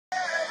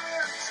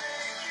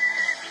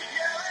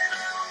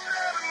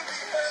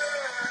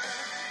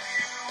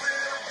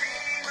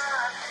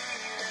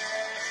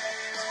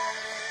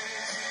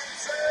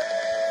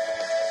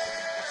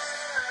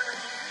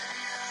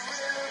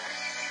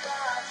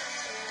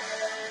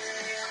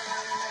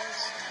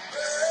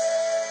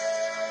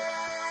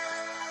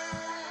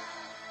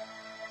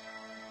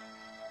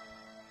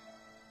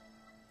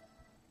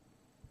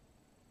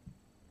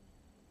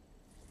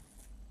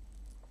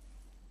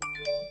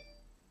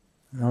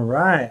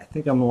right, I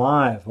think I'm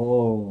live.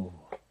 Oh,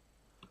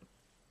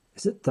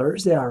 is it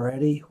Thursday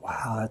already?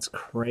 Wow, that's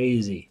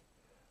crazy.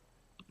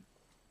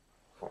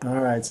 All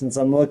right, since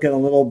I'm looking a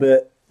little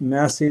bit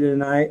messy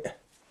tonight,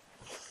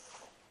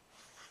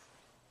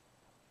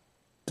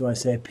 do I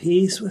say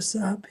peace? What's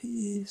up?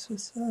 Peace.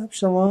 What's up?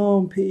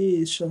 Shalom.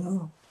 Peace.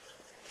 Shalom.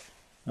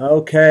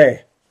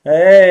 Okay.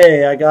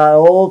 Hey, I got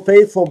Old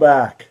Faithful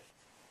back.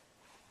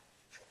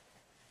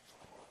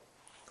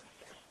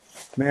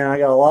 Man, I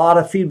got a lot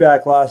of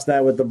feedback last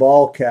night with the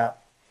ball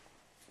cap.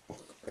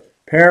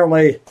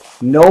 Apparently,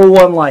 no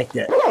one liked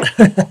it.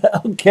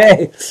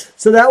 Okay,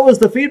 so that was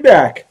the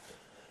feedback.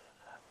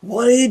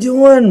 What are you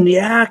doing,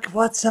 Yak?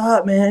 What's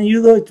up, man?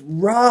 You looked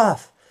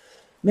rough.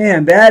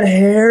 Man, bad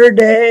hair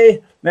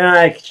day. Man,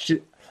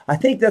 I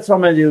think that's what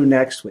I'm going to do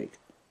next week.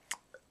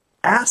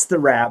 Ask the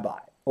rabbi,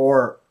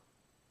 or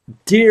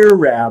dear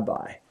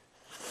rabbi.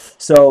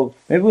 So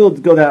maybe we'll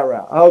go that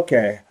route.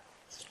 Okay.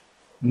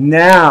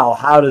 Now,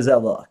 how does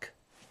that look?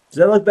 Does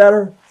that look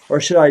better? Or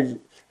should I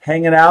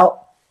hang it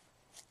out?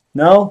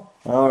 No?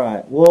 All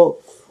right.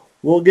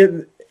 We'll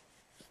get...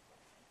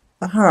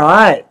 All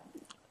right.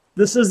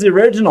 This is the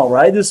original,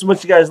 right? This is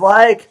what you guys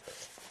like.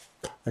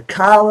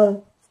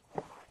 Akala.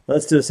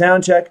 Let's do a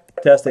sound check.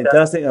 Testing.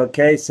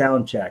 Okay,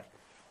 sound check.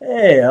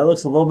 Hey, that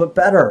looks a little bit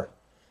better.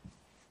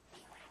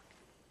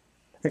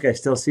 I think I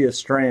still see a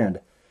strand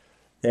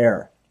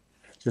there.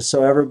 Just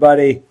so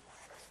everybody...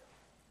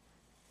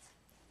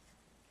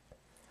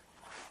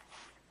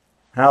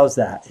 How's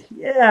that?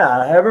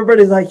 Yeah,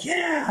 everybody's like,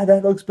 yeah,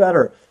 that looks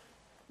better.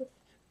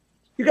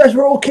 You guys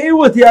were okay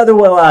with the other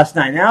one last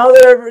night. Now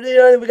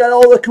that we got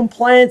all the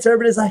complaints,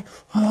 everybody's like,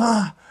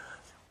 where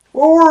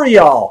were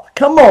y'all?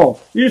 Come on.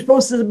 You're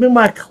supposed to be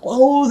my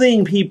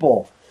clothing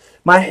people,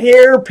 my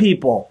hair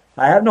people.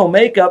 I have no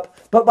makeup,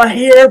 but my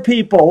hair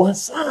people,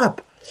 what's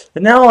up?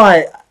 And now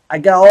I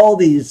got all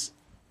these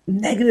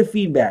negative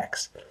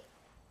feedbacks.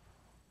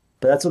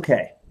 But that's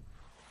okay.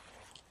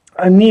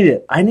 I need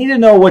it. I need to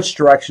know which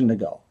direction to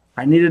go.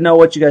 I need to know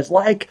what you guys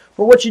like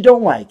or what you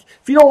don't like.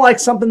 If you don't like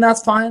something,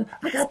 that's fine.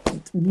 I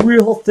got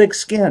real thick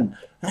skin.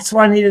 That's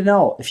what I need to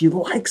know. If you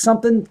like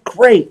something,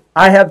 great.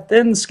 I have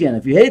thin skin.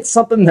 If you hate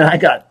something, then I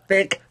got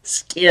thick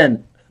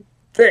skin.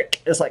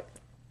 Thick. It's like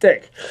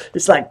thick.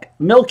 It's like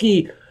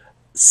milky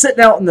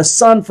sitting out in the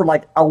sun for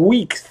like a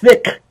week.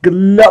 Thick,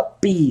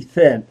 glumpy,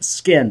 thin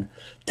skin.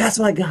 That's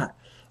what I got.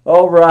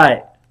 All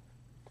right.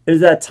 It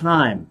is that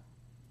time.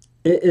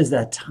 It is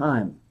that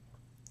time.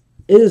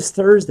 It is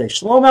Thursday.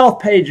 Shalom Mouth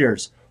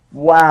Pagers.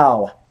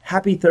 Wow.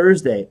 Happy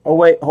Thursday. Oh,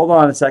 wait. Hold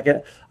on a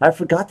second. I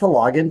forgot to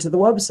log into the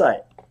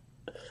website.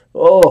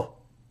 Oh.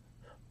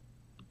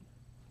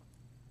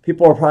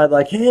 People are probably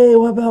like, hey,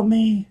 what about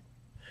me?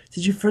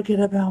 Did you forget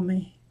about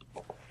me?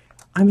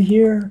 I'm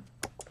here.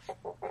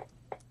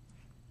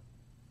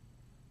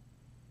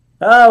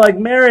 Ah, like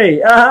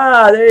Mary.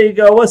 Aha, there you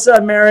go. What's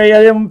up, Mary?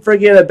 I didn't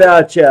forget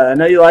about you. I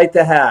know you like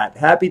the hat.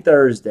 Happy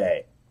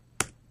Thursday.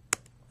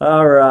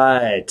 All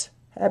right.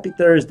 Happy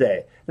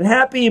Thursday. And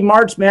happy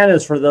March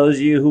Madness for those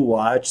of you who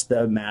watch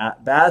the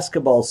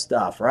basketball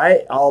stuff,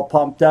 right? All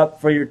pumped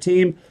up for your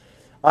team.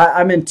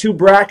 I'm in 2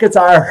 brackets.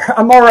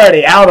 I'm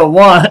already out of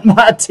one.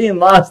 My team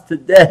lost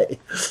today.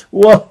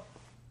 Well,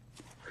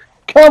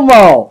 come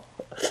on.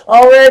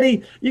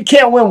 Already? You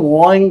can't win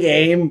one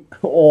game.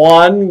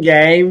 One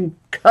game.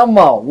 Come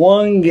on.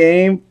 One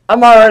game.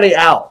 I'm already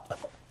out.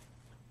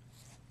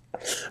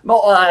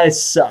 Well, I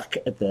suck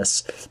at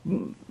this.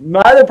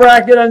 My other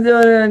bracket, I'm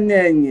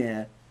doing,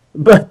 yeah.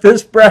 But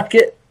this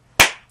bracket,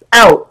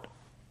 out.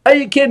 Are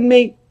you kidding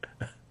me?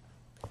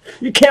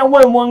 You can't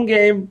win one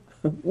game.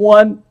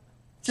 One.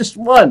 Just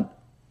one.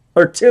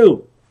 Or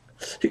 2.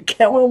 You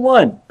can't win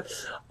one.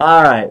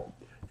 All right.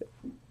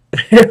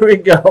 Here we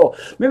go.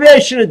 Maybe I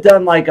should have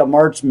done like a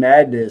March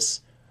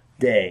Madness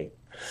day.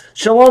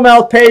 Shalom,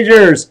 Mouth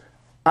Pagers.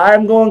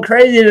 I'm going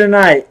crazy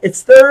tonight.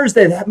 It's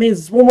Thursday. That means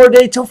it's one more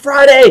day till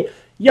Friday.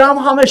 Yom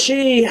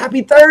HaMashiach.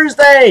 Happy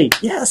Thursday.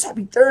 Yes,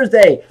 happy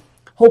Thursday.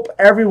 Hope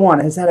everyone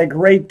has had a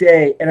great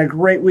day and a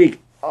great week.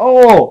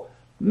 Oh,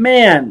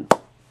 man.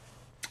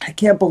 I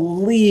can't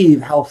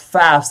believe how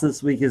fast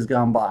this week has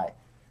gone by.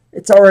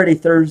 It's already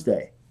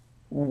Thursday.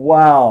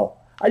 Wow.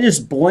 I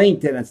just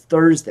blinked and it's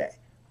Thursday.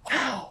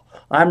 Wow.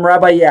 I'm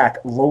Rabbi Yak,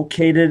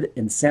 located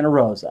in Santa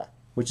Rosa,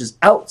 which is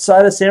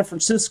outside of San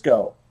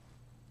Francisco,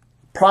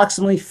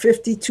 approximately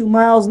 52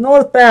 miles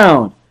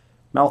northbound.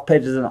 Mouth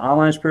Page is an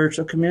online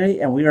spiritual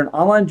community, and we are an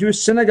online Jewish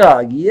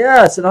synagogue.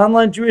 Yes, an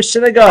online Jewish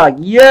synagogue.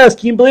 Yes,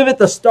 can you believe it?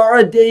 The Star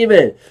of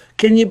David.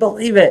 Can you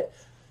believe it?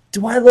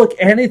 Do I look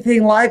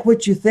anything like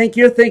what you think?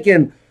 You're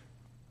thinking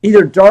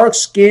either dark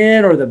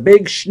skin or the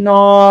big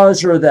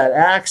schnoz or that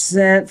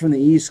accent from the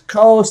East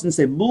Coast and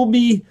say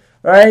booby,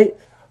 right?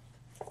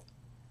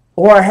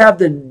 Or I have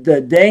the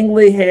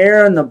dangly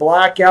hair and the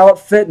black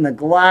outfit and the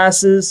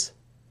glasses.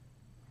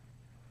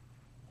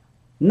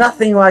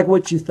 Nothing like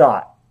what you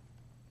thought.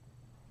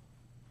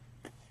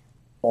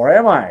 Or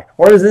am I?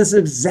 Or is this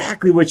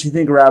exactly what you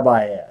think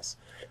Rabbi is?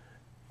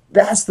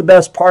 That's the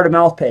best part of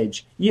Mouth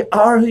Page. You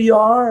are who you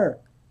are.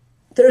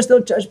 There's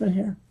no judgment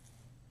here.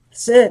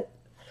 That's it.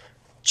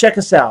 Check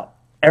us out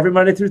every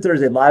Monday through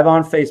Thursday, live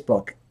on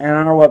Facebook and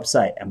on our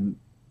website at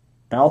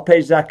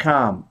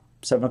mouthpage.com,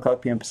 7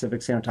 o'clock p.m.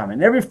 Pacific Standard Time.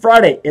 And every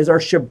Friday is our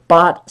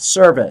Shabbat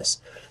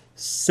service,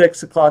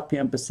 6 o'clock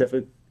p.m.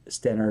 Pacific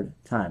Standard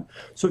Time.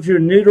 So if you're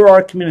new to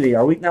our community,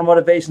 our weeknight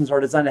motivations are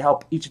designed to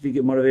help each of you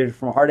get motivated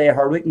from a hard day, a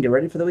hard week, and get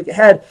ready for the week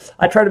ahead.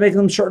 I try to make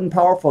them short and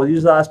powerful.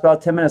 Usually last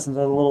about 10 minutes,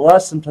 sometimes a little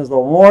less, sometimes a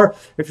little more.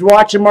 If you're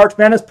watching March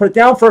Madness, put it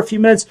down for a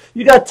few minutes.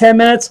 You got 10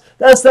 minutes.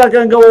 That's not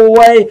going to go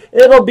away.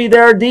 It'll be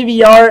there.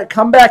 DVR it.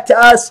 Come back to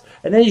us,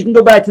 and then you can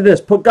go back to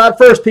this. Put God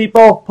first,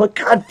 people. Put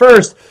God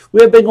first.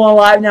 We have been going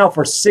live now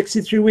for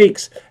 63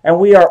 weeks, and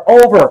we are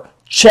over.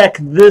 Check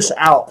this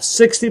out.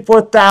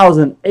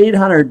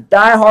 64,800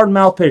 diehard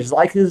mouth pages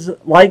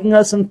liking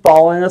us and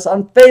following us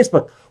on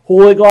Facebook.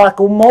 Holy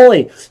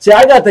guacamole. See,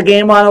 I got the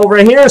game on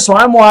over here, so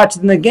I'm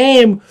watching the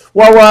game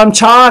while I'm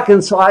talking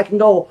so I can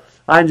go.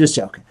 I'm just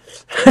joking.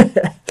 I'm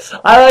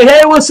like,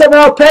 hey, what's up,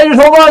 mouth pages?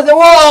 Hold on. Whoa,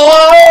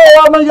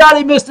 oh my God,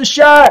 he missed a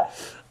shot.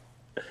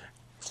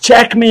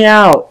 Check me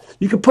out.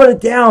 You can put it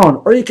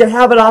down, or you can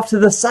have it off to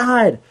the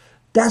side.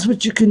 That's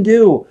what you can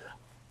do.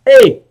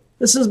 Hey,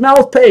 this is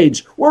Mouth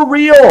Page. We're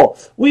real.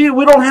 We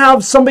don't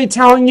have somebody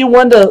telling you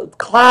when to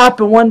clap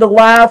and when to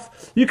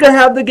laugh. You can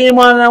have the game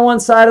on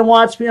one side and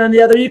watch me on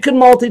the other. You can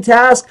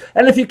multitask.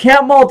 And if you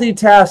can't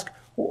multitask,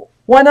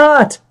 why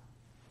not?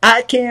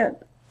 I can't.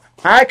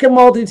 I can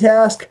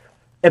multitask.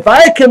 If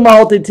I can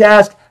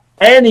multitask,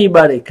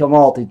 anybody can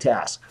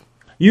multitask.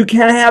 You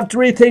can't have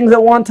 3 things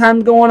at one time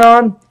going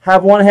on.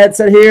 Have one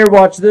headset here,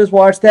 watch this,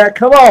 watch that.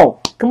 Come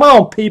on. Come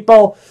on,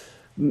 people.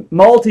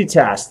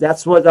 Multitask.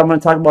 That's what I'm going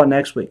to talk about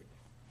next week.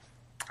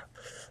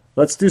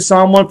 Let's do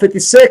Psalm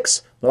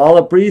 156. Let all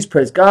that breathe,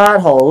 praise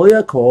God.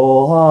 Hallelujah.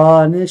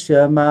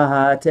 Hallelujah.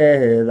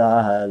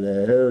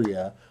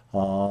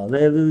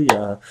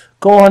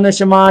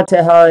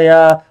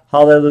 Hallelujah.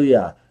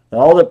 Hallelujah. Let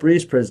all that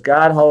breathe, praise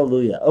God.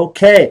 Hallelujah.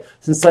 Okay.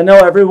 Since I know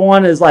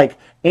everyone is like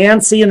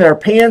antsy and they're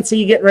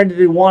pantsy, getting ready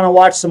to want to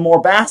watch some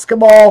more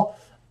basketball,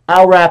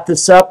 I'll wrap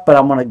this up, but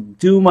I'm going to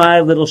do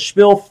my little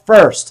spiel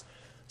first.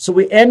 So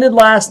we ended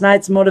last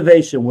night's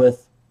motivation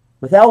with,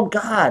 without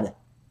God,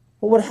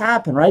 what would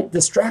happen, right?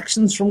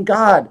 Distractions from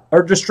God,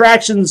 or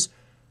distractions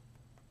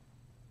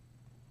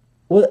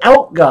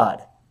without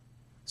God.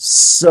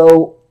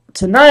 So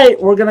tonight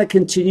we're going to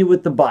continue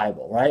with the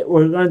Bible, right?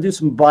 We're going to do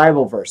some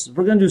Bible verses.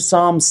 We're going to do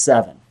Psalm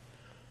 7.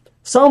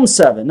 Psalm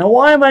 7. Now,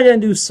 why am I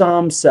going to do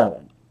Psalm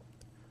 7?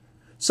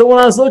 So when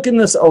I was looking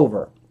this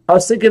over, I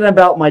was thinking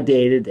about my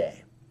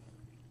day-to-day.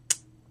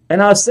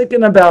 And I was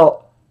thinking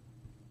about,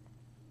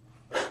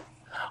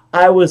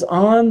 I was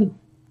on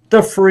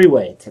the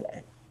freeway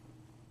today,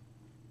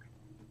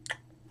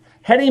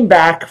 heading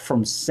back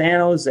from San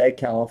Jose,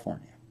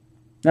 California.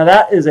 Now,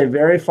 that is a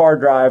very far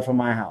drive from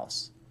my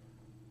house.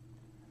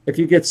 If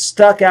you get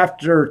stuck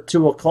after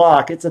 2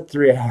 o'clock, it's a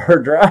 3-hour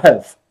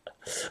drive.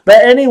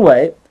 But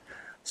anyway,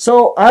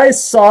 so I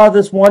saw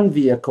this one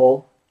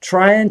vehicle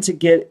trying to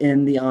get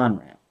in the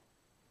on-ramp.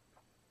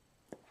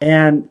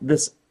 And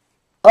this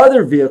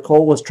other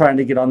vehicle was trying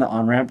to get on the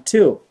on-ramp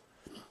too.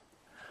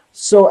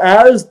 So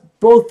as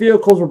both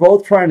vehicles were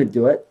both trying to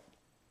do it,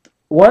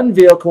 one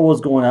vehicle was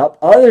going up,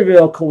 other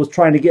vehicle was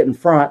trying to get in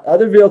front,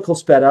 other vehicle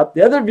sped up,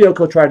 the other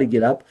vehicle tried to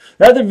get up,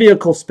 the other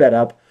vehicle sped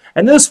up,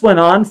 and this went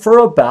on for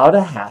about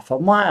a half a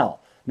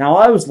mile. Now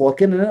I was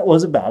looking and it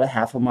was about a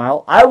half a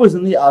mile. I was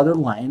in the other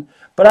lane,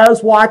 but I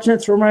was watching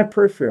it through my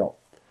peripheral.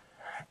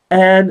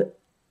 And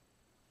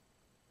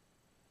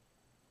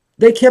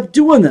they kept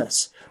doing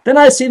this. Then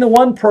I seen the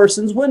one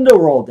person's window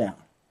roll down,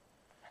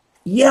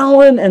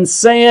 yelling and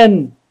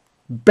saying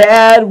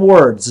bad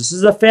words. This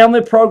is a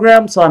family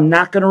program, so I'm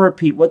not going to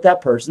repeat what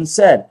that person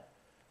said.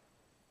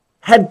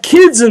 Had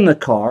kids in the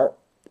car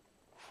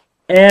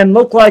and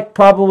looked like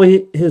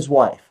probably his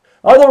wife.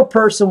 Other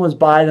person was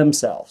by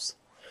themselves,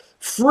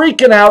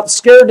 freaking out,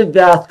 scared to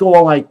death,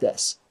 going like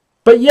this.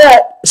 But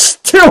yet,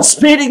 still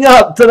speeding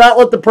up to not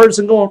let the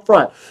person go in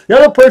front. The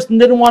other person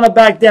didn't want to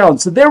back down,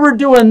 so they were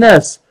doing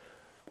this.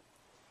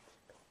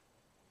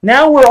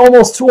 Now we're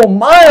almost to a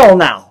mile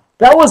now.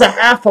 That was a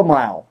half a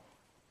mile.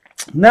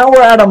 Now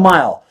we're at a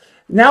mile.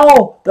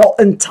 Now the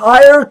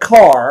entire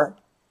car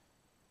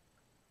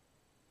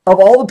of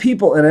all the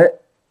people in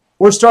it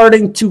were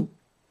starting to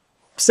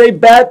say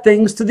bad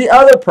things to the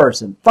other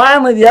person.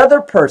 Finally, the other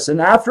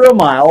person, after a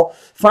mile,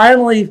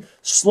 finally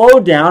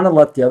slowed down and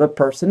let the other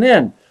person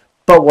in.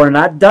 But we're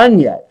not done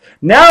yet.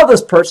 Now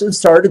this person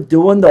started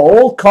doing the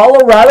old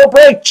Colorado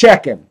brake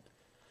checking.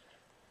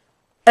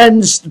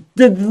 And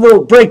did the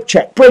little brake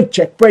check, brake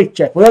check, brake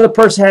check. The other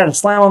person had to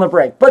slam on the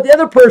brake. But the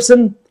other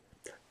person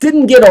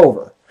didn't get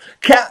over.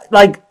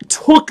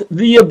 Took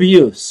the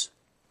abuse.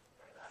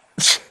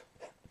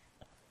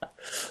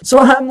 So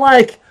I'm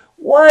like,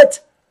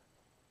 what?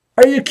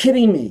 Are you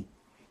kidding me?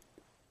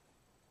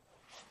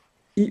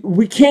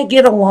 We can't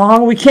get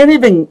along. We can't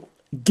even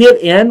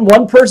get in.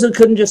 One person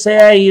couldn't just say,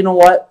 hey, you know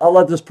what? I'll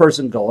let this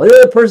person go. The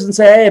other person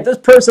say, hey, if this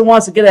person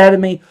wants to get ahead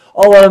of me,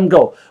 I'll let them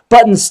go.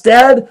 But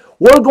instead,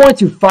 we're going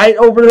to fight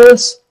over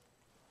this.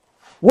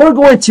 We're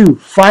going to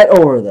fight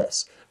over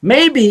this.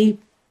 Maybe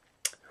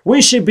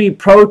we should be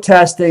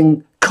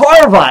protesting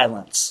car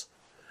violence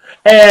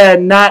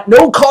and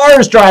no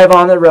cars drive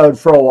on the road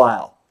for a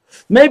while.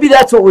 Maybe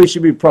that's what we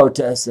should be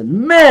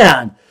protesting.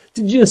 Man,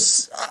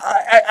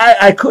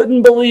 I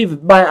couldn't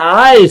believe my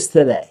eyes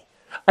today.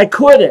 I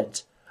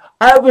couldn't.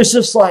 I was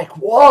just like,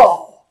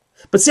 whoa.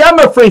 But see, I'm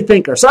a free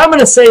thinker, so I'm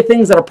going to say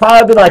things that are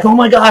probably like, oh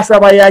my gosh,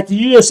 Rabbi, did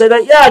you just say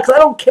that? Yeah, because I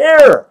don't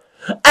care.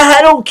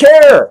 I don't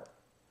care.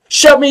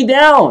 Shut me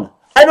down.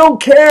 I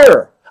don't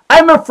care.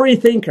 I'm a free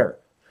thinker.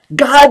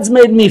 God's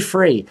made me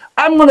free.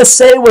 I'm going to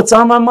say what's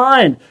on my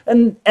mind.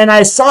 And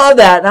I saw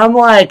that, and I'm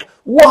like,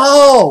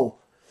 whoa,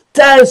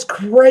 that is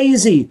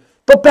crazy.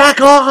 But back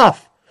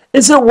off.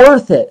 Is it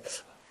worth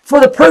it? For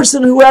the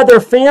person who had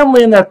their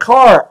family in their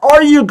car,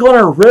 are you going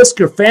to risk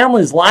your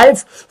family's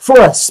life for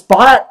a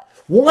spot?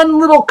 One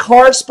little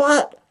car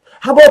spot?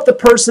 How about the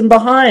person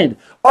behind?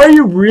 Are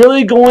you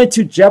really going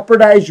to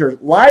jeopardize your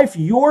life,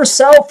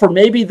 yourself, for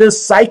maybe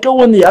this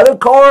psycho in the other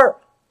car,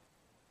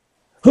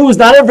 who is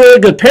not a very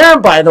good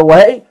parent, by the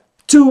way,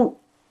 to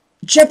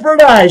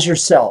jeopardize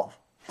yourself?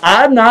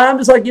 I'm not. I'm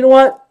just like, you know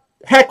what?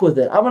 Heck with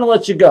it. I'm going to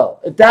let you go.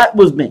 That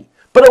was me.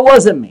 But it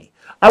wasn't me.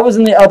 I was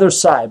on the other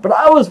side. But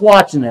I was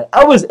watching it.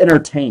 I was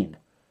entertained.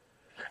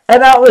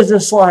 And I was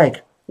just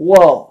like,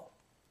 whoa.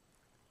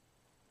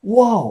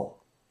 Whoa.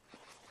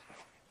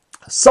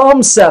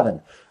 Psalm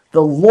 7.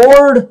 The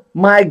Lord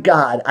my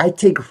God, I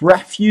take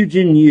refuge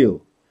in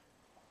you.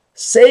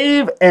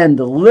 Save and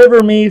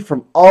deliver me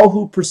from all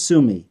who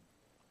pursue me.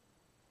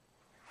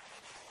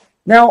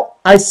 Now,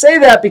 I say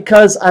that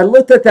because I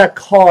looked at that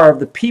car of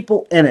the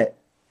people in it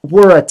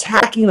were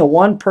attacking the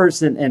one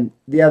person in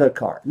the other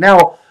car.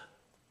 Now,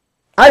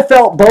 I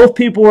felt both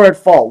people were at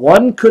fault.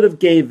 One could have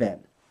gave in.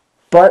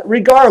 But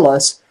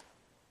regardless,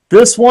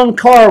 this one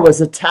car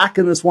was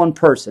attacking this one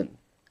person.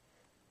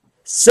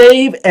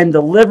 Save and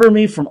deliver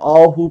me from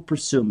all who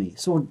pursue me.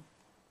 So,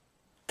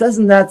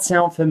 doesn't that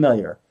sound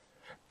familiar?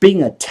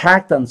 Being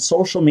attacked on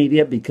social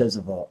media because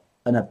of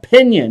an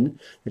opinion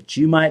that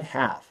you might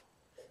have.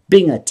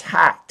 Being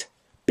attacked.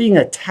 Being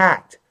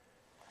attacked.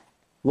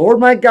 Lord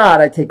my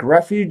God, I take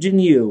refuge in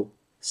you.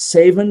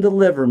 Save and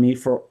deliver me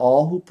for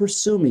all who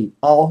pursue me,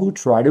 all who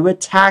try to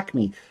attack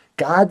me.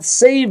 God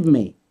save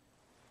me.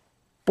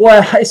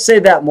 Boy, I say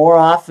that more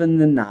often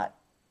than not.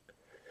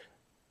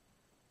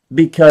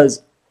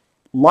 Because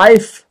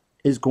life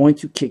is going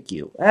to kick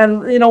you.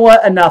 And you know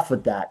what? Enough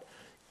with that.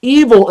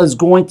 Evil is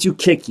going to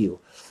kick you.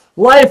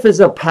 Life is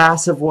a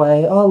passive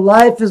way. Oh,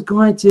 life is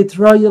going to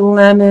throw you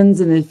lemons,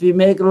 and if you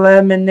make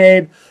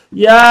lemonade,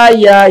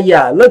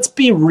 yeah. Let's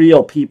be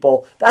real,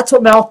 people. That's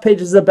what Mouth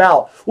Page is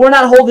about. We're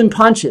not holding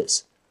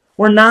punches.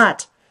 We're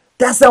not.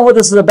 That's not what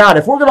this is about.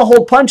 If we're going to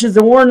hold punches,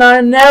 then we're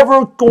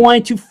never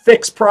going to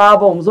fix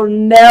problems. We're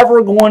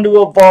never going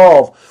to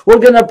evolve. We're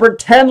going to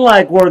pretend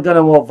like we're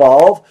going to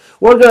evolve.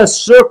 We're going to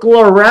circle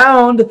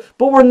around,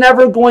 but we're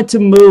never going to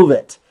move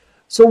it.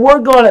 So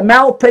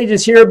Mouth Page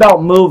is here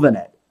about moving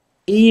it.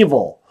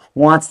 Evil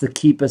wants to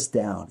keep us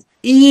down.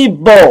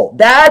 Evil.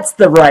 That's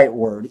the right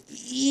word.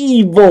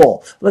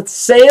 Evil. Let's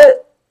say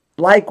it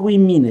like we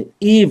mean it.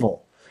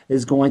 Evil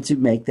is going to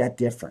make that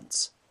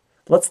difference.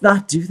 Let's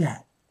not do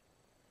that.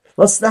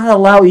 Let's not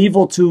allow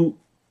evil to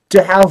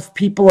have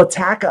people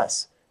attack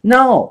us.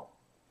 No,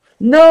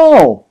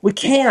 we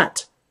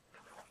can't.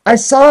 I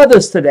saw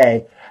this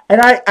today,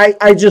 and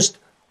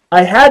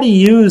I had to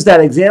use that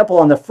example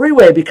on the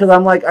freeway because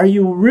I'm like, are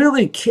you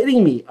really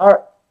kidding me?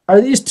 Are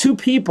these two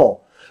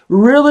people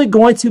really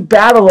going to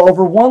battle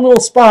over one little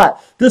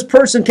spot? This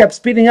person kept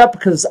speeding up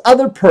because this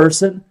other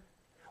person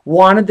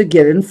wanted to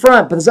get in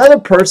front. But this other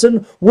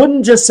person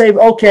wouldn't just say,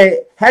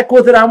 okay, heck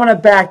with it, I'm going to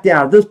back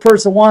down. This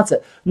person wants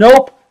it.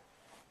 Nope.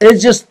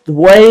 It's just the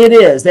way it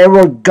is. They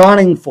were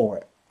gunning for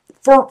it.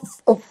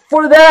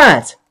 For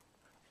that.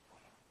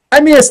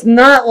 I mean, it's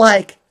not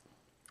like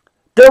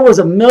there was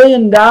 $1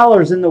 million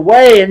in the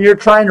way and you're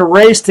trying to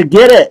race to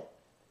get it.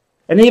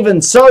 And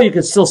even so, you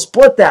could still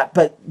split that.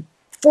 But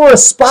for a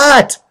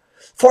spot,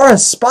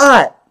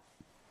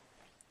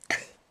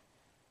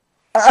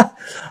 I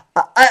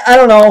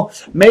don't know.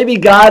 Maybe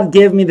God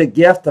gave me the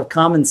gift of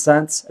common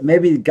sense.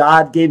 Maybe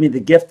God gave me the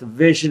gift of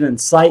vision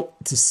and sight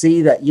to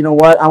see that, you know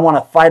what, I want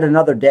to fight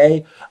another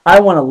day.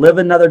 I want to live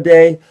another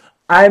day.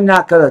 I'm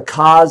not going to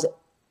cause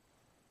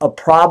a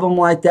problem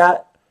like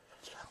that.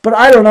 But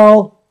I don't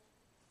know.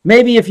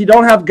 Maybe if you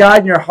don't have God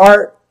in your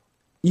heart,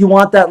 you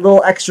want that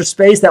little extra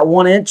space, that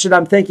 1 inch. And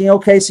I'm thinking,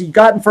 okay, so you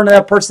got in front of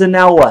that person,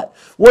 now what?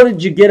 What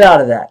did you get out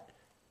of that?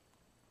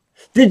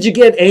 Did you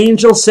get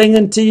angels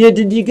singing to you?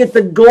 Did you get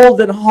the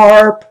golden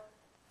harp?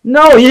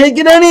 No, you didn't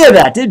get any of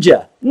that, did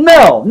you?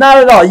 No, not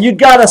at all. You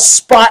got a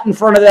spot in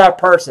front of that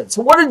person.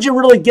 So what did you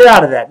really get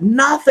out of that?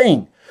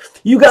 Nothing.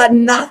 You got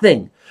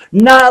nothing.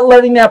 Not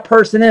letting that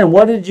person in.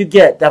 What did you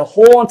get? That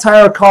whole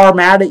entire car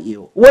mad at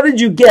you. What did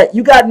you get?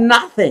 You got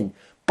nothing.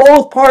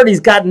 Both parties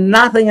got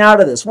nothing out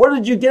of this. What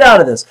did you get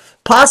out of this?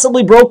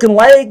 Possibly broken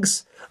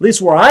legs. At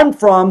least where I'm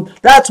from,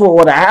 that's what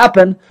would have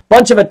happened. A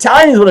bunch of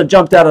Italians would have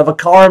jumped out of a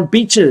car and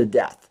beat you to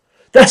death.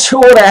 That's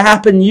what would have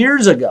happened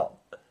years ago.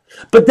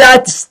 But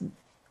that's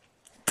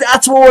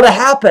what would have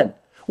happened.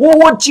 Well,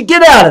 what'd you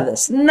get out of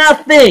this?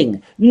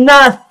 Nothing.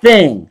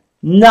 Nothing.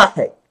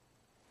 Nothing.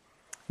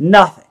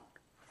 Nothing.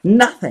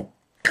 Nothing.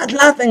 Got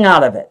nothing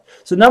out of it.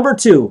 So number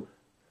 2,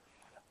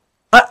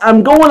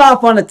 I'm going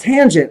off on a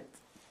tangent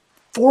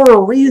for a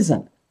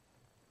reason.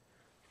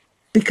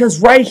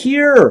 Because right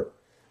here,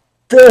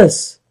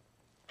 this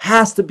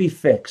has to be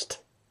fixed.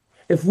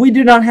 If we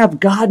do not have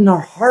God in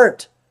our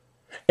heart,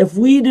 if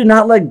we do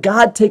not let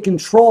God take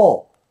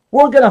control,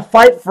 we're going to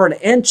fight for an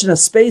inch and a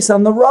space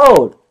on the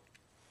road.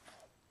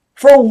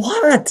 For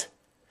what?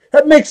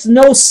 That makes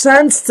no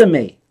sense to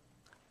me.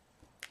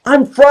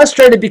 I'm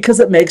frustrated because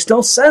it makes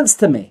no sense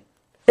to me.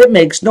 It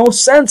makes no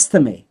sense to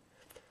me.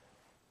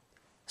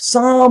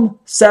 Psalm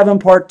 7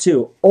 part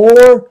 2.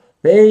 Or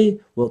they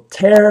will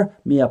tear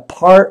me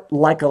apart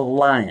like a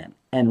lion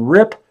and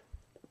rip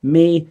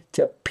me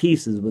to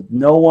pieces with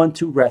no one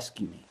to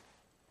rescue me.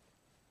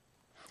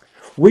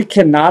 We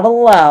cannot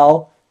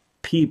allow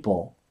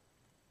people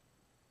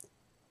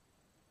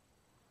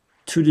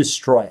to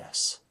destroy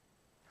us.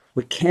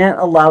 We can't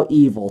allow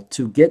evil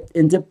to get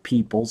into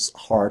people's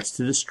hearts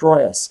to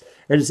destroy us.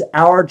 It is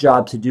our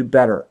job to do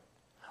better.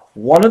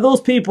 One of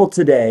those people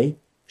today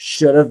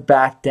should have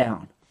backed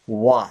down.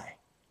 Why?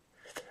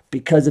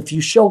 Because if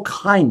you show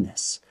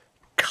kindness,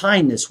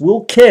 kindness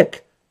will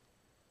kick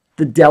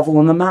the devil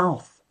in the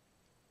mouth.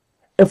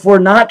 If we're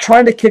not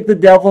trying to kick the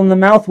devil in the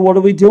mouth, what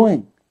are we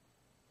doing?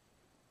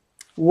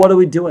 What are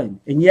we doing?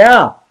 And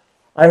yeah,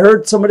 I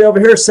heard somebody over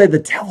here say the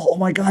devil. Oh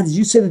my God, did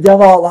you say the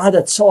devil out loud?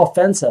 That's so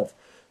offensive.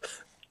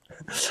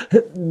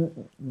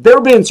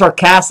 They're being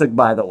sarcastic,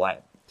 by the way.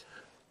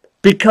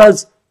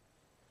 Because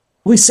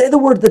we say the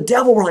word the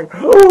devil, we're like,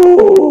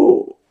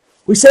 oh.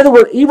 We say the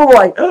word evil, we're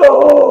like,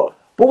 oh.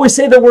 But we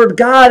say the word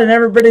God and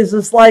everybody's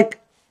just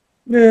like,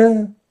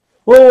 eh.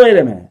 Well, wait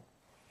a minute.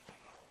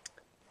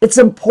 It's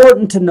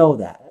important to know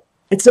that.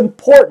 It's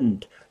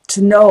important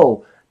to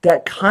know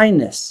that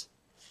kindness,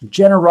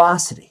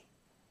 generosity,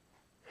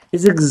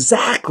 is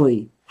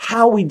exactly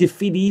how we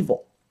defeat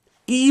evil.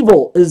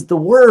 Evil is the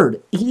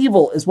word.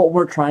 Evil is what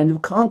we're trying to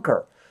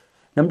conquer.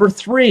 Number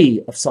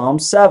 3 of Psalm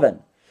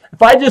 7.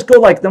 If I just go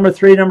like number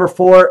 3, number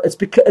 4,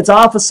 it's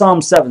off of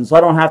Psalm 7, so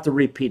I don't have to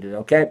repeat it,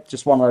 okay?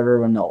 Just want to let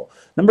everyone know.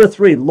 Number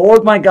 3,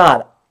 Lord my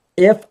God,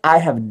 if I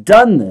have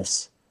done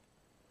this,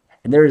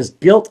 and there is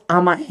guilt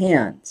on my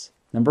hands.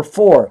 Number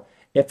 4,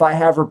 if I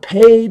have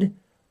repaid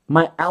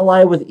my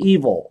ally with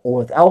evil, or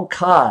without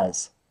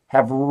cause,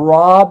 have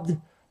robbed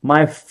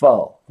my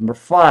foe. Number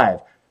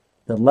 5,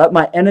 then let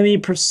my enemy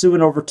pursue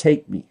and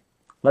overtake me.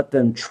 Let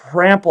them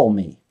trample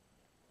me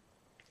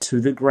to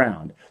the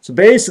ground. So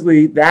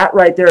basically, that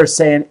right there is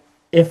saying,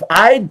 if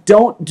I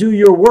don't do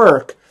your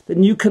work,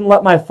 then you can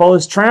let my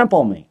foes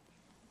trample me.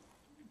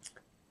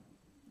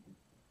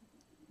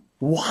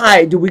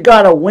 Why do we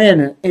got to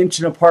win an inch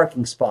in a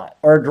parking spot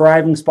or a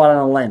driving spot on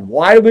a lane?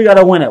 Why do we got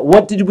to win it?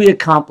 What did we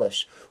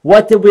accomplish?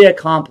 What did we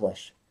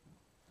accomplish?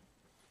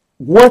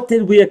 What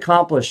did we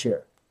accomplish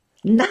here?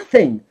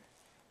 Nothing.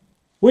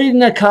 We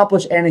didn't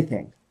accomplish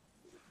anything.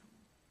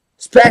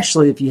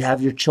 Especially if you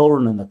have your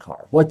children in the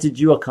car. What did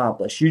you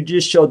accomplish? You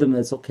just showed them that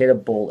it's okay to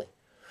bully.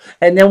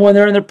 And then when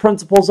they're in the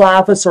principal's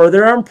office or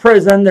they're in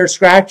prison, they're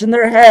scratching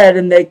their head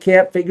and they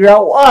can't figure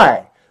out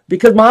why.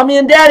 Because mommy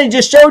and daddy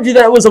just showed you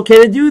that it was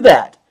okay to do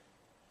that.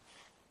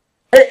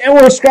 And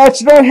we're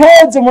scratching our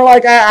heads and we're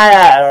like,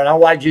 I don't know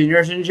why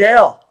Junior's in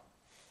jail.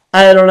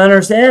 I don't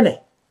understand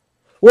it.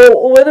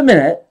 Well, wait a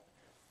minute.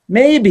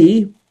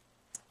 Maybe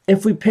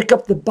if we pick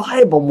up the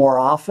Bible more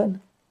often,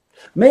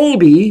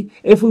 maybe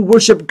if we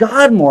worship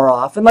God more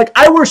often, like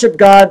I worship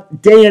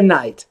God day and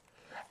night.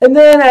 And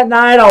then at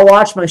night I'll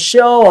watch my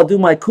show, I'll do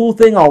my cool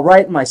thing, I'll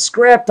write my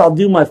script, I'll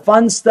do my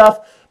fun stuff.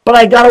 But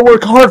I got to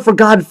work hard for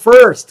God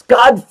first.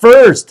 God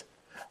first.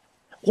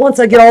 Once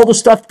I get all the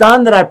stuff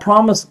done that I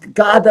promised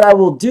God that I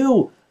will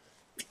do,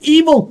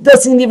 evil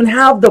doesn't even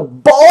have the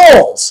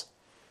balls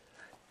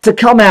to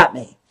come at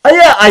me. Oh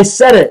yeah, I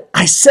said it.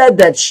 I said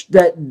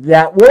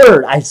that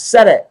word. I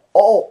said it.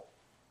 Oh,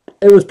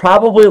 it was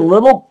probably a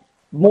little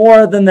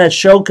more than that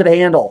show could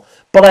handle.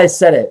 But I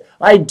said it.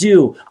 I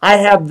do. I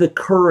have the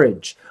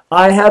courage.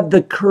 I have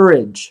the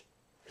courage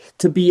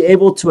to be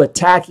able to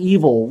attack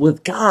evil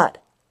with God.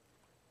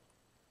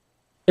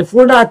 If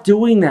we're not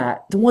doing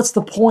that, then what's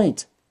the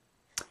point?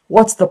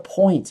 What's the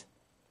point?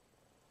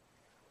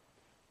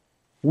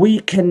 We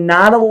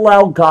cannot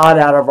allow God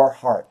out of our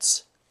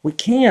hearts. We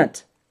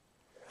can't.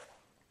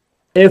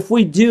 If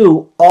we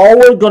do, all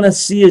we're going to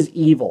see is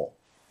evil.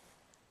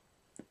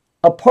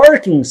 A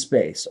parking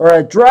space or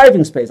a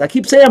driving space. I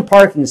keep saying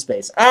parking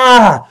space.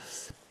 A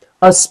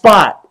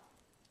spot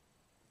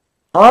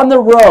on the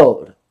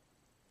road.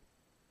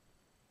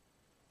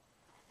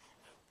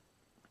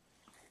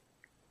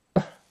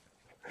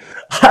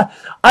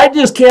 I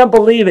just can't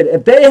believe it.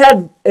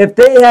 If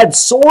they had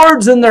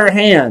swords in their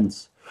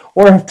hands,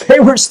 or if they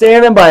were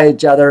standing by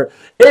each other,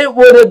 it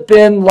would have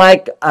been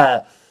like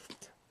the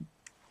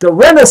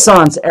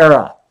Renaissance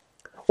era,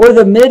 or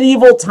the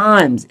medieval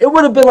times, it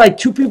would have been like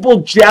two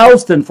people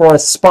jousting for a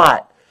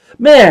spot.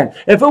 Man,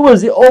 if it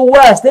was the Old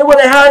West, they would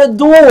have had a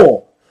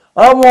duel.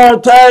 I'm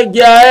going to take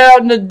you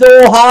out in the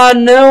duel high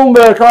noon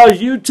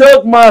because you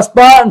took my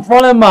spot in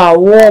front of my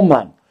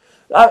woman.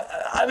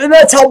 I mean,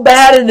 that's how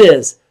bad it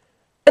is.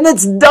 And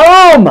it's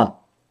dumb.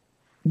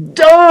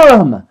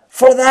 Dumb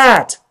for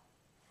that.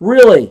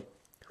 Really.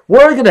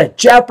 We're going to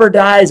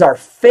jeopardize our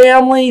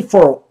family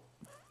for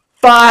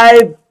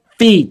 5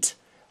 feet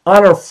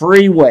on a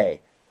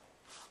freeway.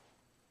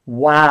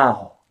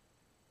 Wow.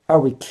 Are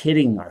we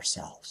kidding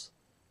ourselves?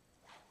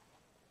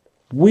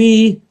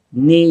 We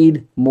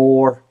need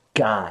more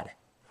God.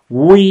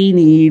 We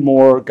need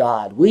more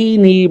God. We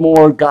need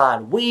more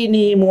God. We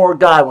need more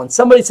God. When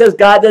somebody says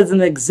God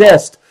doesn't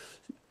exist,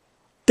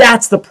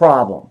 that's the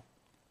problem.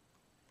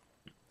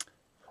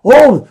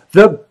 Oh,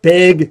 the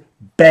Big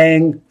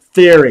Bang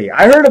Theory.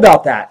 I heard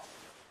about that.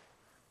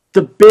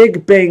 The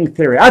Big Bang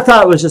Theory. I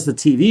thought it was just a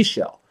TV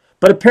show.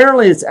 But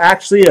apparently it's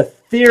actually a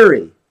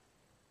theory.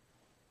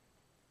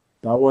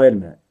 But wait a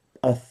minute.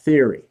 A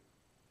theory.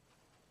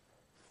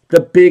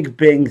 The Big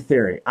Bang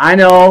Theory. I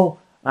know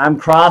I'm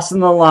crossing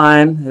the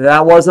line.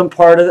 That wasn't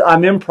part of it.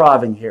 I'm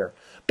improvising here.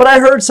 But I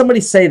heard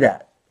somebody say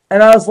that.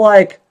 And I was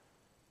like,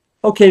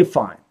 okay,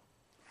 fine.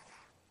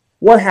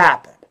 What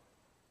happened?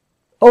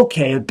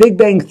 Okay, a Big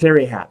Bang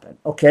Theory happened.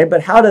 Okay,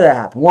 but how did that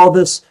happen? Well,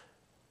 this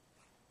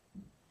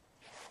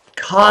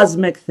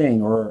cosmic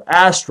thing or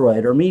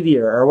asteroid or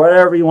meteor or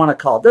whatever you want to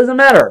call it. Doesn't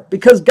matter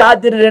because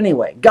God did it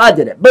anyway. God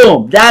did it.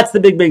 Boom. That's the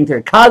Big Bang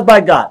Theory. Caused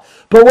by God.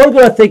 But we're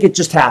going to think it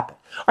just happened.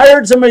 I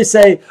heard somebody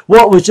say,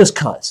 well, it was just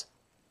cause.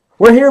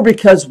 We're here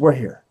because we're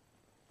here.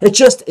 It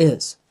just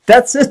is.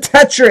 That's it.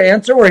 That's your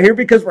answer. We're here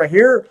because we're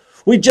here.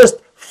 We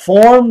just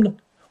formed.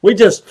 We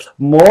just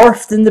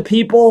morphed into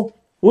people.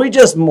 We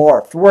just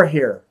morphed. We're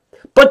here.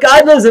 But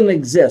God doesn't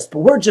exist, but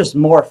we're just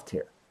morphed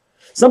here.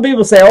 Some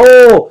people say,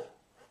 oh,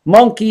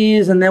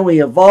 monkeys, and then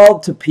we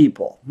evolved to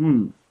people.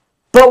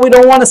 But we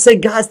don't want to say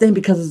God's name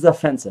because it's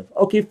offensive.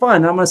 Okay,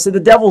 fine. I'm going to say the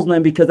devil's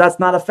name because that's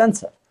not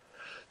offensive.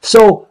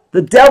 So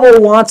the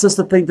devil wants us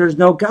to think there's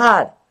no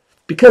God.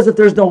 Because if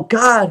there's no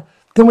God,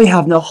 then we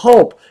have no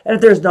hope. And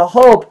if there's no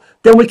hope,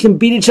 then we can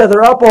beat each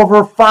other up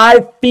over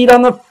 5 feet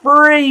on the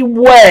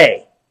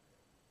freeway.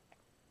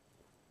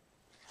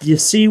 Do you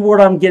see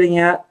what I'm getting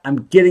at?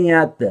 I'm getting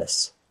at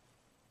this.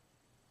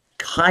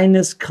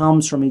 Kindness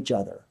comes from each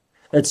other.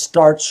 It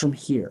starts from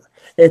here.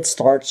 It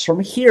starts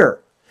from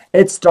here.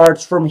 It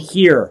starts from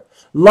here.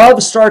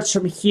 Love starts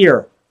from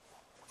here.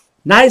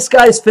 Nice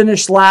guys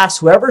finish last.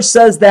 Whoever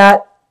says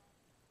that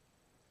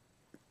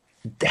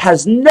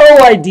has no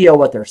idea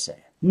what they're saying.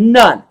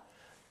 None.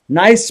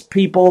 Nice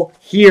people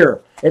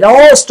here. It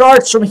all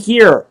starts from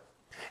here.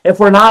 If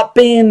we're not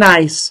being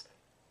nice,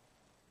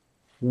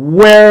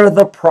 we're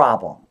the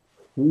problem.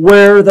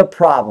 We're the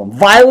problem.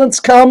 Violence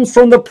comes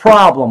from the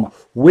problem.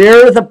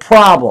 We're the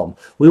problem.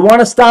 We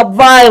want to stop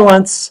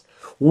violence.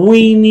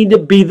 We need to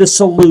be the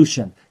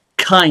solution.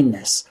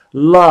 Kindness,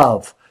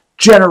 love,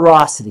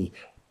 generosity,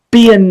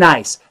 being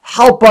nice,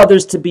 help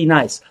others to be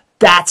nice.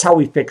 That's how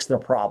we fix the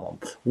problem.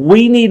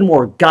 We need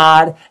more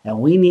God, and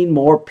we need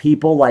more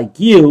people like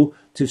you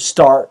to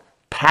start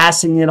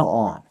passing it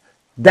on.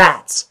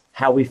 That's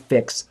how we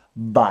fix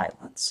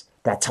violence.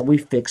 That's how we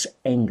fix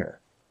anger.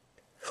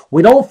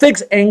 We don't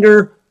fix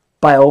anger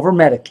by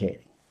over-medicating.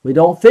 We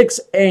don't fix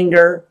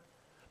anger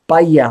by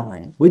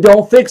yelling. We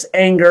don't fix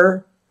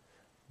anger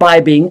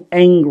by being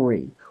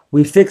angry.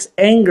 We fix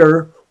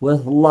anger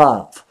with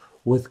love,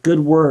 with good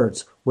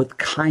words, with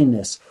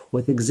kindness,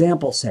 with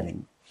example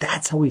setting.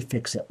 That's how we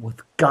fix it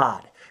with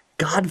God.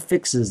 God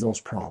fixes those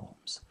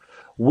problems.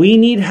 We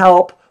need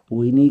help.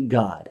 We need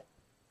God.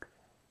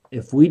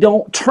 If we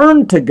don't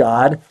turn to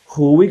God,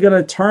 who are we going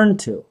to turn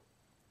to?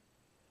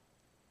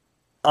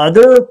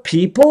 Other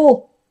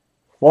people?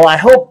 Well, I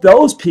hope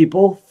those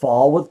people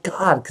fall with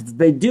God, because if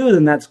they do,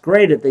 then that's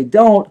great. If they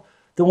don't,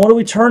 then what are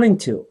we turning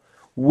to?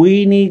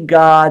 We need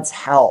God's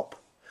help.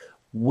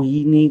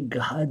 We need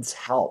God's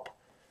help.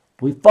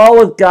 We fall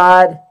with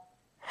God,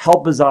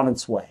 help is on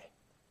its way.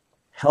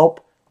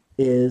 Help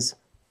is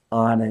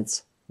on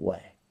its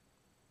way.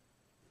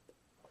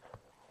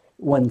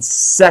 When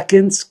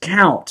seconds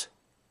count,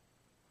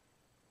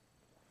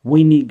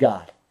 we need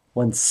God.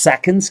 When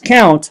seconds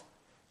count,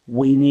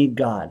 we need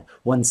God.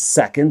 When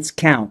seconds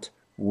count,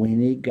 we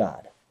need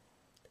God.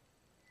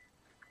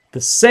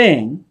 The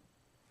saying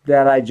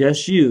that I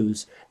just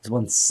used is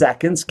when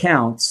seconds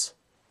counts,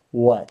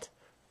 what?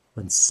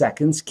 When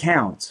seconds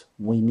count,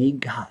 we need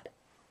God.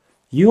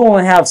 You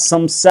only have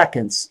some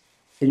seconds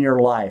in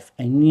your life,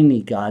 and you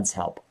need God's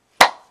help.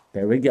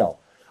 There we go.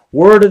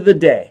 Word of the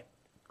day,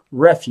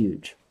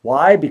 refuge.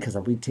 Why? Because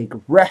if we take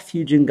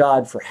refuge in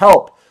God for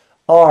help,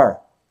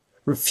 or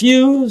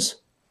refuse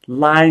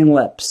lying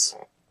lips.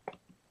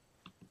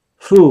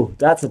 Whew,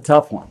 that's a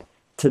tough one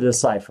to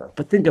decipher.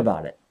 But think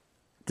about it.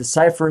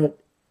 Decipher it.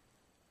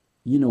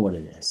 You know what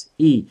it is.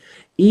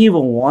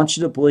 Evil wants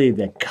you to believe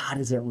that God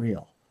isn't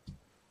real.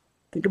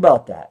 Think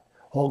about that.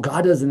 Oh,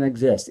 God doesn't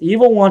exist.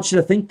 Evil wants you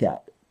to think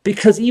that.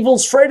 because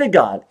evil's afraid of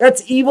God.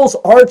 That's evil's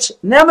arch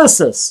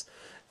nemesis.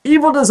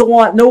 Evil doesn't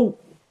want no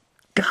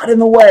God in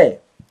the way.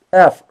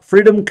 F,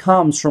 freedom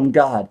comes from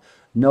God,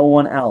 no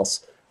one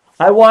else.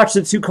 I watched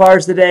the two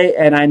cars today,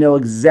 and I know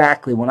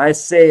exactly. When I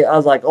say, I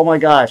was like, oh my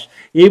gosh,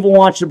 evil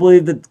wants you to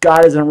believe that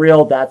God isn't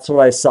real. That's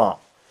what I saw.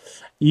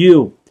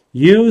 You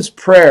use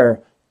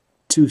prayer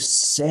to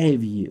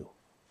save you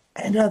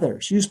and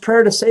others. Use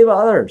prayer to save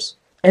others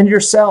and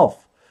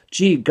yourself.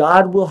 Gee,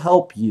 God will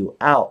help you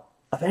out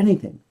of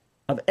anything,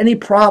 of any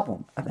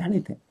problem, of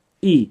anything.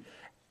 E,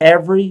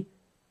 every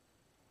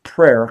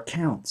prayer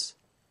counts.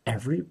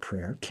 Every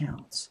prayer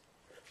counts.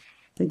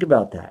 Think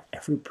about that.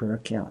 Every prayer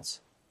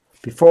counts.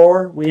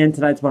 Before we end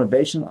tonight's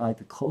motivation, I'd like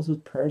to close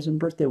with prayers and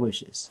birthday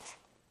wishes.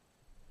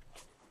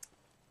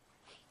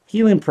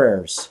 Healing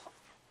prayers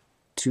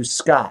to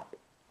Scott,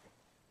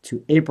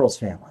 to April's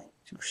family,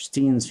 to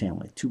Christine's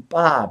family, to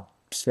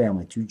Bob's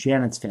family, to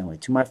Janet's family,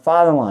 to my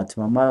father-in-law, to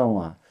my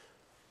mother-in-law,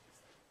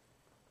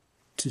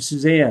 to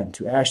Suzanne,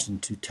 to Ashton,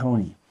 to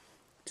Tony,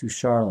 to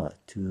Charlotte,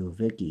 to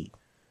Vicky,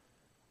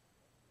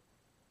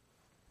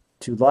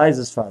 to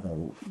Liza's father,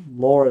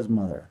 Laura's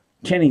mother,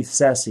 Kenny,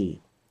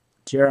 Ceci,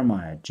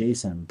 Jeremiah,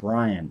 Jason,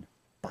 Brian,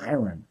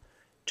 Byron,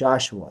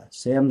 Joshua,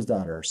 Sam's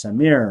daughter,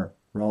 Samir,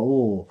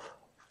 Raul,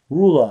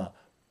 Rula,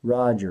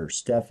 Roger,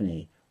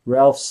 Stephanie,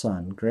 Ralph's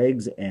son,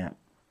 Greg's aunt,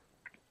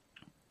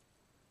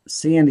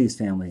 Sandy's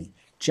family,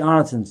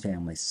 Jonathan's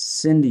family,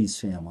 Cindy's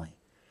family,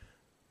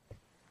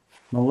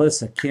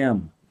 Melissa,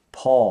 Kim,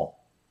 Paul,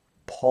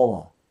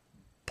 Paula,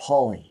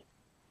 Polly,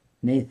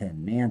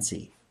 Nathan,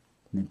 Nancy,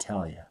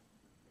 Natalia,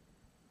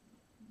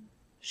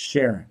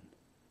 Sharon,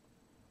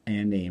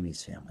 and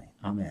Amy's family.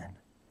 Amen.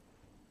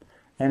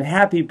 And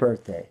happy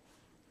birthday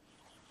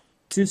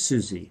to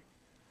Susie,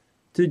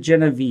 to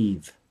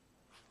Genevieve,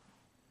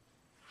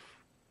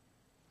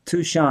 to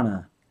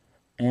Shauna,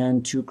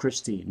 and to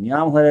Christine.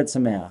 Yom Haledet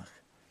Sameach.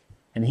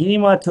 And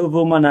Hinima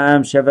Tovu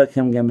Manam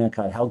Shevakim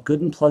Gemekad. How good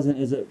and pleasant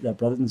is it that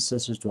brothers and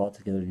sisters dwell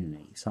together in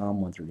unity.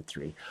 Psalm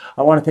 133.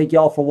 I want to thank you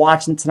all for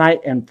watching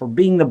tonight and for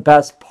being the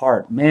best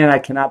part. Man, I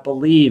cannot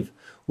believe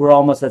we're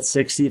almost at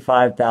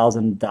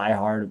 65,000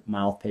 diehard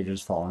mouth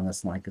pagers following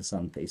us and like us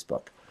on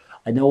Facebook.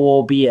 I know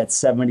we'll be at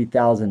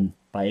 70,000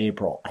 by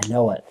April. I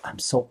know it. I'm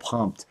so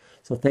pumped.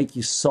 So thank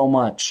you so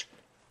much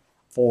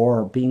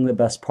for being the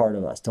best part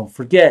of us. Don't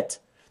forget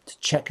to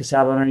check us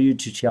out on our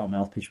YouTube channel,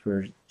 Mouthpage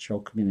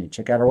Spiritual Community.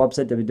 Check out our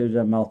website,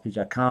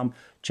 www.mouthpage.com.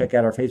 Check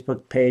out our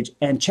Facebook page.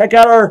 And check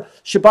out our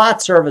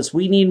Shabbat service.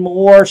 We need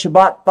more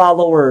Shabbat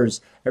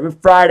followers. Every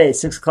Friday,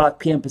 6 o'clock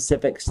p.m.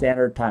 Pacific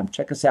Standard Time.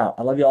 Check us out.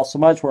 I love you all so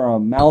much. We're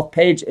on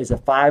Mouthpage. It's a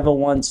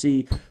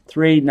 501c3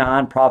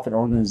 nonprofit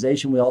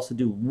organization. We also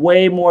do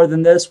way more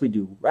than this. We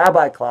do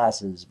rabbi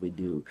classes. We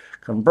do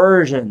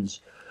conversions.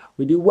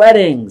 We do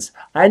weddings.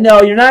 I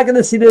know you're not going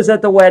to see this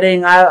at the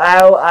wedding.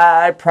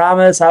 I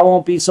promise I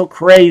won't be so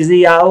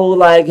crazy. I will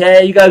like,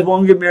 hey, you guys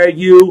won't get married.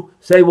 You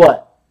say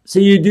what?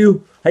 Say you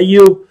do. Hey,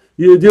 you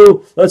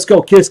do. Let's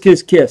go. Kiss,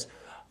 kiss, kiss.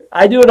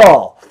 I do it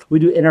all. We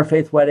do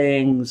interfaith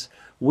weddings.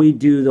 We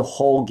do the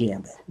whole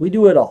gambit. We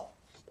do it all.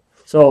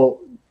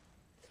 So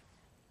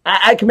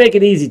I can make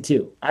it easy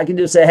too. I can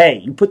just say, hey,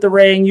 you put the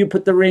ring,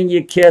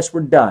 you kiss,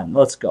 we're done.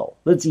 Let's go.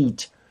 Let's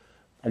eat.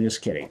 I'm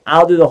just kidding.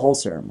 I'll do the whole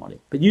ceremony.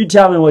 But you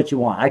tell me what you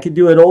want. I could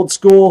do it old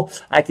school.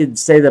 I could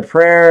say the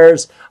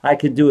prayers. I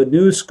could do a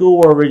new school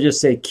where we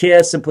just say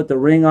kiss and put the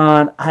ring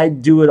on. I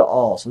do it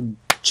all. So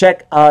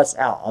check us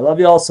out. I love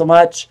you all so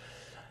much.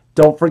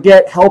 Don't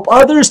forget, help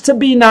others to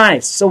be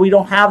nice so we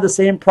don't have the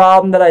same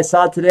problem that I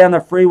saw today on the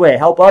freeway.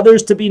 Help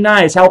others to be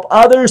nice. Help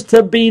others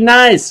to be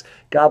nice.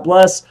 God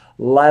bless.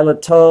 Lila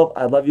Tov.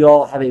 I love you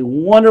all. Have a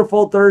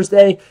wonderful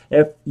Thursday.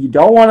 If you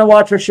don't want to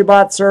watch our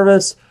Shabbat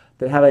service,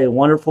 then have a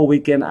wonderful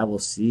weekend. I will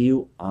see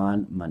you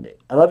on Monday.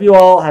 I love you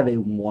all. Have a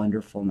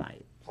wonderful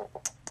night.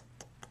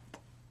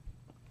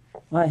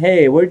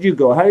 Hey, where'd you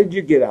go? How did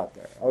you get out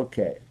there?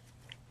 Okay.